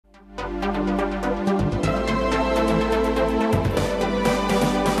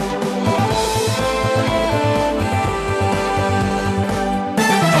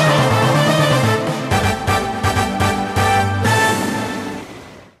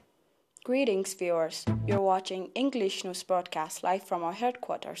Greetings, viewers. You're watching English news broadcast live from our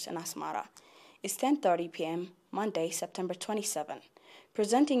headquarters in Asmara. It's 10:30 p.m., Monday, September 27.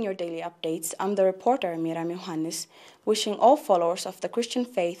 Presenting your daily updates, I'm the reporter Mira Johannes, wishing all followers of the Christian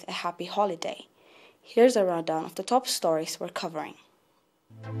faith a happy holiday. Here's a rundown of the top stories we're covering.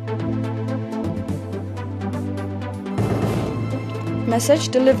 Message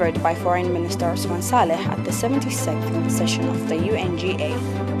delivered by Foreign Minister Osman Saleh at the 76th session of the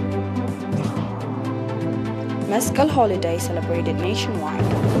UNGA. Mescal holiday celebrated nationwide.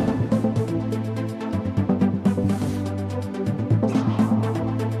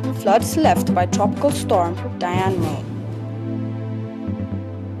 Floods left by tropical storm Diane.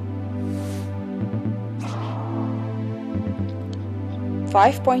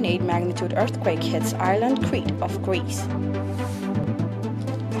 5.8 magnitude earthquake hits island Crete of Greece.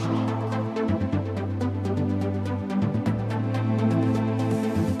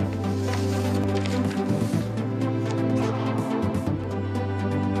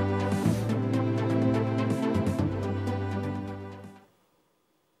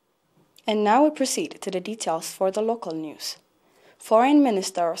 And now we proceed to the details for the local news. Foreign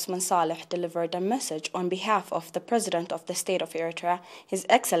Minister Osman Saleh delivered a message on behalf of the President of the State of Eritrea, His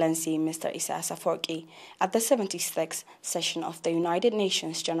Excellency Mr. Isaias Afwerki, at the 76th session of the United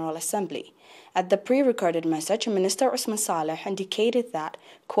Nations General Assembly. At the pre-recorded message, Minister Osman Saleh indicated that,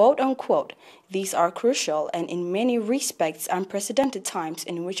 quote-unquote, these are crucial and in many respects unprecedented times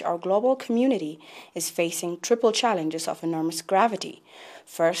in which our global community is facing triple challenges of enormous gravity.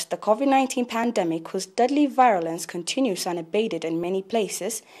 First, the COVID-19 pandemic, whose deadly virulence continues unabated in many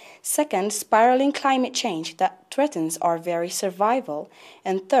places. Second, spiraling climate change that threatens our very survival.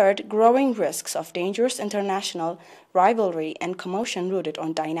 And third, growing risks of dangerous international rivalry and commotion rooted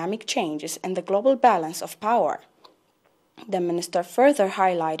on dynamic changes in the global balance of power. The minister further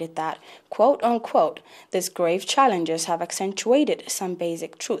highlighted that, quote-unquote, these grave challenges have accentuated some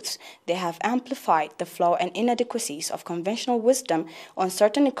basic truths. They have amplified the flaw and inadequacies of conventional wisdom on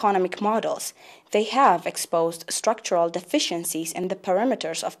certain economic models. They have exposed structural deficiencies in the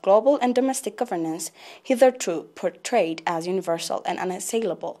parameters of global and domestic governance, hitherto portrayed as universal and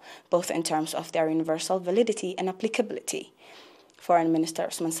unassailable, both in terms of their universal validity and applicability. Foreign Minister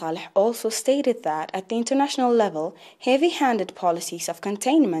Osman Saleh also stated that at the international level, heavy-handed policies of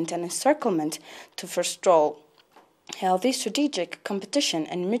containment and encirclement to forestall healthy strategic competition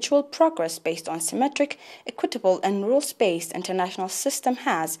and mutual progress based on symmetric, equitable, and rules-based international system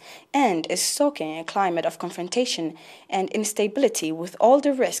has and is stoking a climate of confrontation and instability with all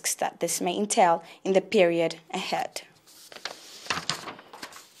the risks that this may entail in the period ahead.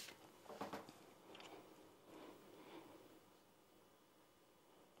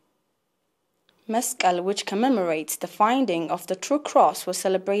 Mescal, which commemorates the finding of the true cross, was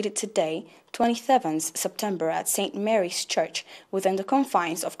celebrated today, 27th September, at St. Mary's Church within the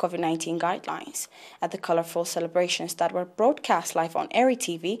confines of COVID-19 guidelines. At the colorful celebrations that were broadcast live on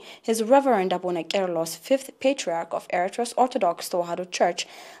ERi-TV, His Reverend Abuna Kerlos, 5th Patriarch of Eritrea's Orthodox Tewahedo Church,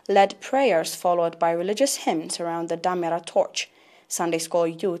 led prayers followed by religious hymns around the Damera torch. Sunday school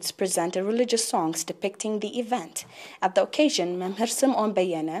youths presented religious songs depicting the event. At the occasion, Memher Simon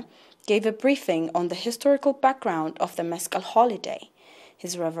Bayene gave a briefing on the historical background of the Mescal holiday.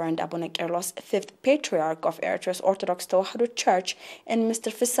 His Reverend Abuna Kerlos, 5th Patriarch of Eritrea's Orthodox Tewahedo Church, and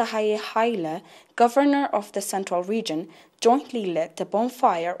Mr. Fisahaye Haile, Governor of the Central Region, jointly lit the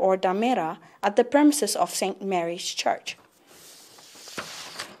bonfire or damera at the premises of St. Mary's Church.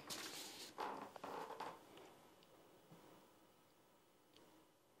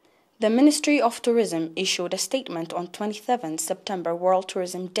 The Ministry of Tourism issued a statement on 27 September World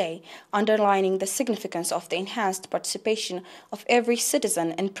Tourism Day, underlining the significance of the enhanced participation of every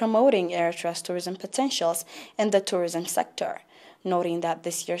citizen in promoting Eritrea's tourism potentials in the tourism sector, noting that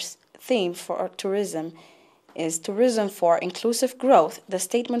this year's theme for tourism is Tourism for Inclusive Growth. The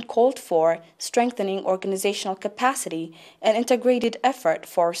statement called for strengthening organizational capacity and integrated effort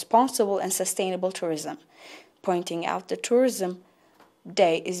for responsible and sustainable tourism, pointing out the Tourism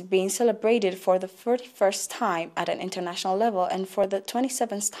Day is being celebrated for the 31st time at an international level and for the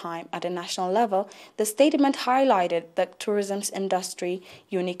 27th time at a national level. The statement highlighted the tourism industry's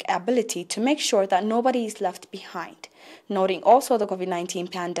unique ability to make sure that nobody is left behind, noting also the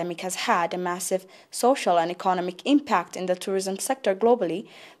COVID-19 pandemic has had a massive social and economic impact in the tourism sector globally.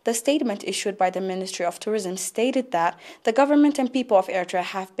 The statement issued by the Ministry of Tourism stated that the government and people of Eritrea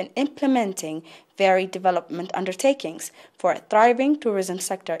have been implementing varied development undertakings for a thriving tourism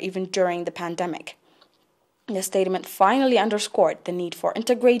sector even during the pandemic. The statement finally underscored the need for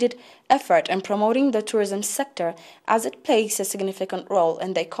integrated effort in promoting the tourism sector as it plays a significant role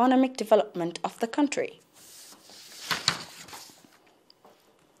in the economic development of the country.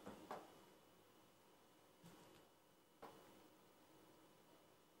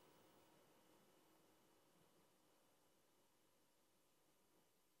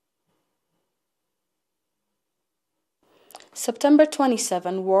 September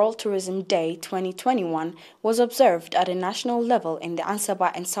 27 World Tourism Day 2021 was observed at a national level in the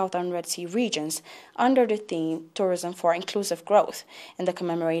Ansaba and Southern Red Sea regions under the theme Tourism for Inclusive Growth. In the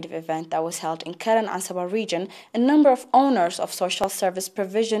commemorative event that was held in Keren Ansaba region, a number of owners of social service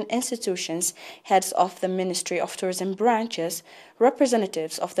provision institutions, heads of the Ministry of Tourism branches,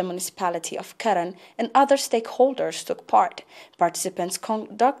 representatives of the municipality of Keren, and other stakeholders took part. Participants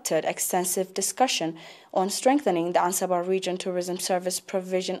conducted extensive discussion on strengthening the Ansaba Region Tourism Service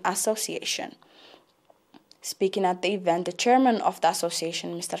Provision Association. Speaking at the event, the chairman of the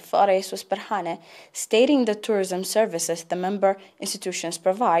association, Mr. Fares Berhane, stating the tourism services the member institutions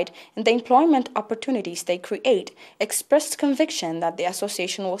provide and the employment opportunities they create, expressed conviction that the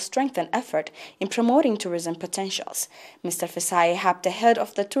association will strengthen effort in promoting tourism potentials. Mr. Fesai Hab, the head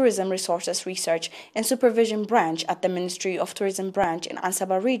of the Tourism Resources Research and Supervision Branch at the Ministry of Tourism branch in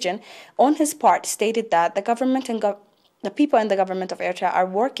Ansaba region, on his part stated that the government and the people in the government of Eritrea are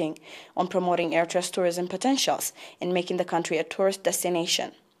working on promoting Eritrea's tourism potentials and making the country a tourist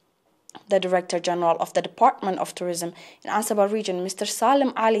destination. The Director General of the Department of Tourism in Ansaba region, Mr.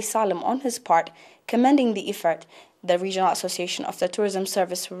 Salim Ali Salim, on his part, commending the effort the Regional Association of the Tourism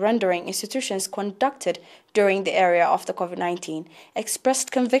Service Rendering Institutions conducted during the area of the COVID-19,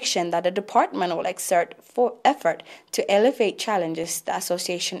 expressed conviction that the department will exert full effort to elevate challenges the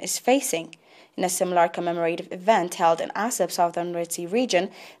association is facing. In a similar commemorative event held in Asab, Southern Red Sea region,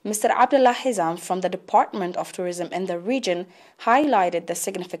 Mr. Abdullah Hizam from the Department of Tourism in the region highlighted the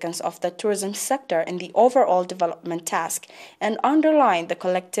significance of the tourism sector in the overall development task and underlined the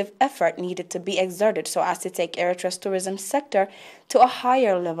collective effort needed to be exerted so as to take Eritrea's tourism sector to a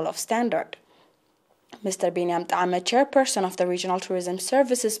higher level of standard. Mr. Binyam Ta'ame, chairperson of the Regional Tourism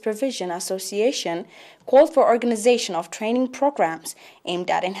Services Provision Association, called for organization of training programs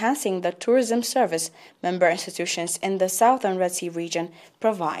aimed at enhancing the tourism service member institutions in the Southern Red Sea region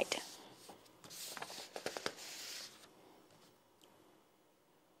provide.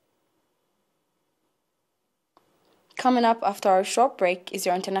 Coming up after our short break is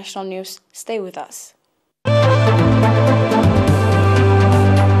your international news. Stay with us.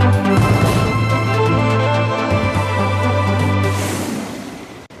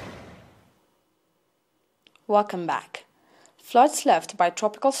 Welcome back. Floods left by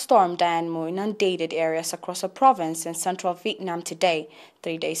tropical storm Dianmu inundated areas across a province in central Vietnam today,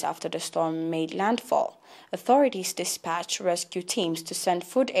 3 days after the storm made landfall. Authorities dispatched rescue teams to send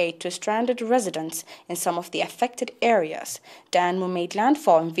food aid to stranded residents in some of the affected areas. Dianmu made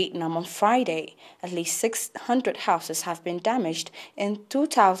landfall in Vietnam on Friday. At least 600 houses have been damaged and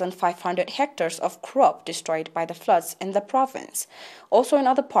 2,500 hectares of crop destroyed by the floods in the province. Also in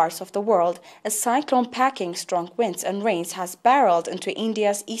other parts of the world, a cyclone packing strong winds and rains has barreled into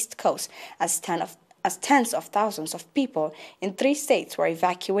India's east coast as tens of thousands of people in 3 states were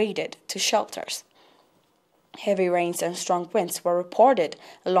evacuated to shelters. Heavy rains and strong winds were reported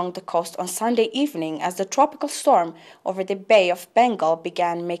along the coast on Sunday evening as the tropical storm over the Bay of Bengal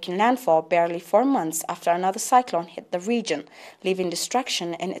began making landfall barely 4 months after another cyclone hit the region, leaving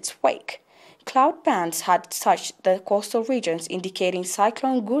destruction in its wake. Cloud bands had touched the coastal regions, indicating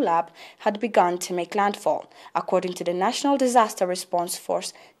Cyclone Gulab had begun to make landfall. According to the National Disaster Response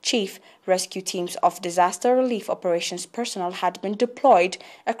Force Chief, rescue teams of disaster relief operations personnel had been deployed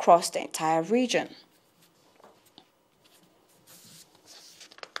across the entire region.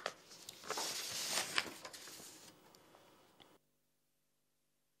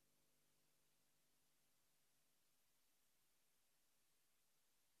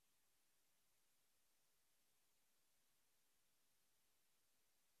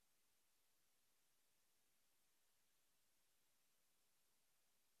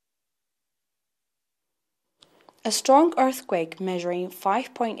 A strong earthquake measuring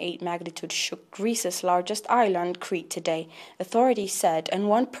 5.8 magnitude shook Greece's largest island, Crete, today, authorities said, and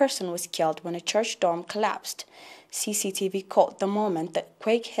 1 person was killed when a church dome collapsed. CCTV caught the moment the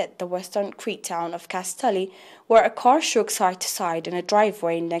quake hit the western Crete town of Kastelli, where a car shook side to side in a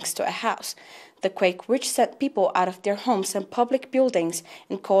driveway next to a house. The quake, which sent people out of their homes and public buildings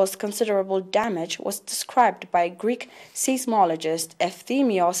and caused considerable damage, was described by Greek seismologist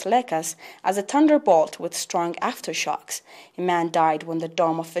Efthymios Lekas as a thunderbolt with strong aftershocks. A man died when the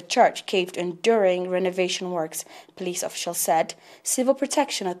dome of a church caved in during renovation works, police officials said. Civil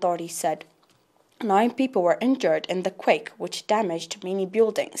protection authorities said 9 people were injured in the quake, which damaged many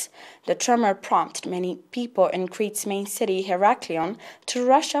buildings. The tremor prompted many people in Crete's main city, Heraklion, to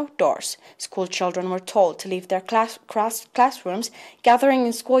rush outdoors. School children were told to leave their classrooms, gathering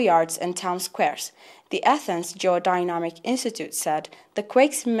in schoolyards and town squares. The Athens Geodynamic Institute said the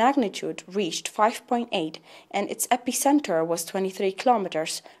quake's magnitude reached 5.8 and its epicenter was 23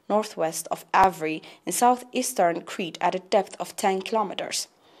 kilometers northwest of Avri in southeastern Crete at a depth of 10 kilometers.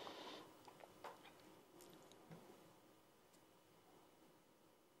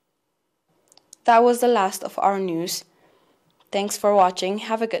 That was the last of our news. Thanks for watching.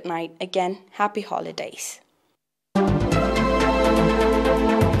 Have a good night. Again, happy holidays.